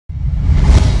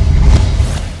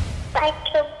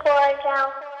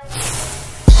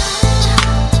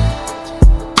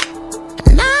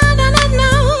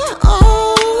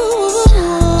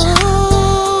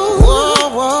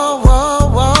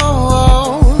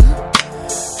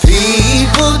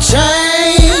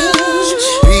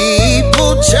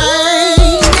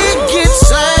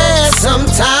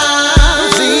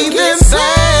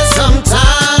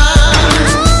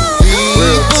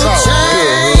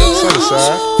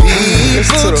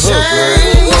People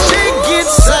change, it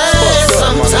gets sad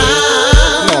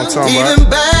sometimes, even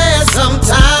bad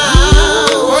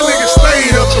sometimes. My nigga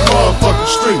stayed up the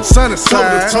motherfucking street, sun is toe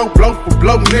to toe, blow for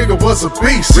blow, nigga was a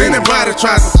beast. Anybody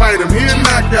tries to fight him, he'll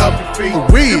knock you off your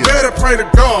feet. You better pray to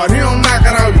God, he don't knock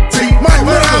it out your teeth.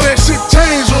 But all that shit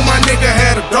changed when my nigga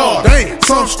had a dog.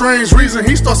 Some strange reason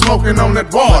he start smoking on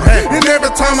that bar. And every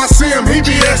time I see him, he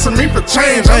be asking me for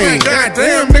change. I'm like,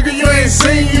 goddamn nigga, you ain't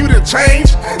seen you to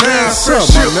change. Now some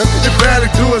shit, it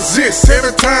barely do exist.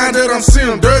 Every time that I'm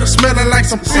seeing him, dirty smelling like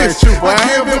some fish. I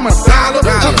give him $1,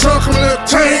 I talk him a little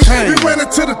change. He went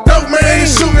into the dope, man, he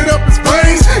shooting up his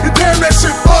veins. And damn, that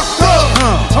shit fucked up.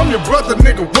 I'm your brother,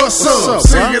 nigga, what's up?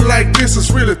 Seeing you like this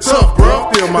is really tough, bro.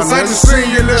 Cause I just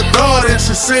seen your little daughter and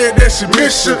she said that she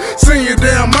miss you. Seen your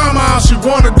damn mama, all she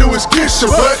wanna do is kiss you.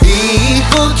 But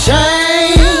people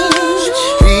change,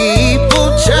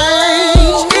 people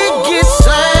change. It gets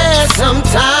sad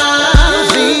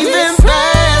sometimes, even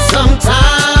bad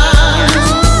sometimes.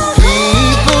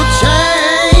 People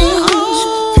change,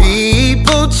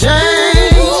 people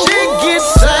change. It gets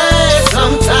sad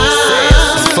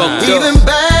sometimes, even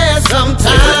bad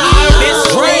sometimes.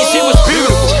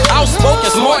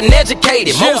 And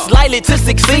educated, most likely to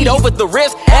succeed over the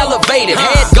rest, elevated.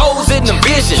 Had goals and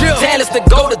ambition, talents to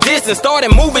go the distance.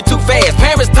 Started moving too fast,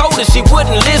 parents told her she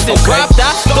wouldn't listen. Dropped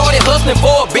out, started hustling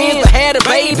for a Benz, had a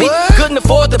baby. Couldn't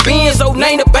afford the Benz, so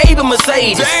named the baby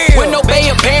Mercedes. With no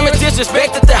paying parents,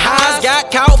 disrespected the highs. Got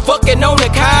caught fucking on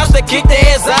the cars that kicked their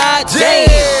ass out. Damn,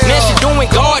 now she doing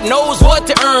God knows what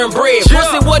to earn bread.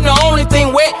 Pussy wasn't the only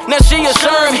thing wet, now she a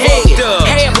sherm head.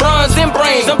 Had bronze and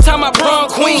brains, I'm talking about prom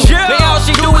queen. Now all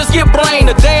she do is get brain,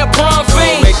 a damn prom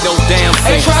fiend. Make no damn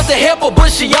sense. Ain't tries to help her, but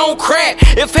she on crack.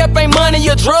 If help ain't money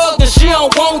or drugs, then she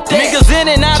don't want that. Niggas in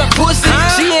and out of pussy,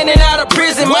 she in and out of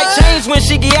prison. Might change when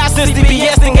she get out since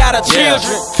DBS and got her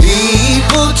children.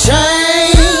 People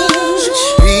change,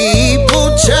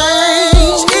 people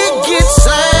change. It gets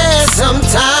sad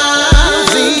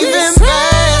sometimes, even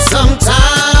bad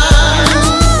sometimes.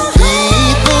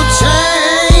 People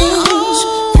change,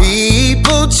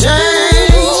 people change.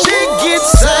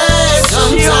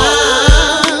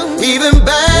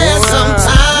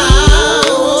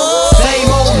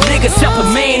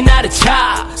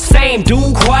 Same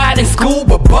dude, quiet in school,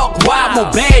 but buck wild.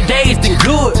 More bad days than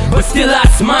good, but still I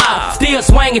smile. Still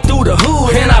swinging through the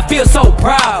hood, and I feel so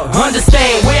proud.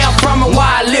 Understand where I'm from and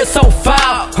why I live so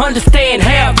foul. Understand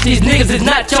half these niggas is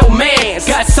not your mans.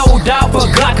 Got sold out for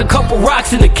a Glock, a couple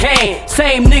rocks in the can.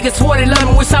 Same niggas swore they love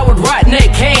me, wish I was rotting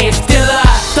that can. Still I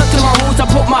stuck to my roots, I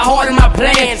put my heart in my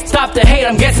plans. Stop the hate,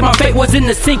 I'm guessing my fate was in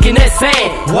the sink in that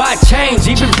sand. Why change?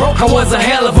 Even broke, I was a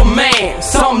hell of a man.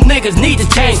 Some niggas need to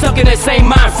change, stuck in that same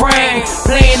mind frame.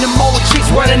 Playing them old chicks,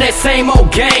 running that same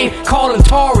old game. Calling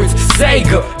Taurus,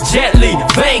 Sega, Jet Li,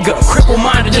 Vega.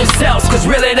 Cripple-minded themselves, cause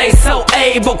really they so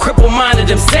able. Cripple-minded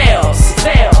themselves.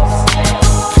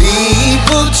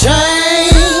 People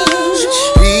change.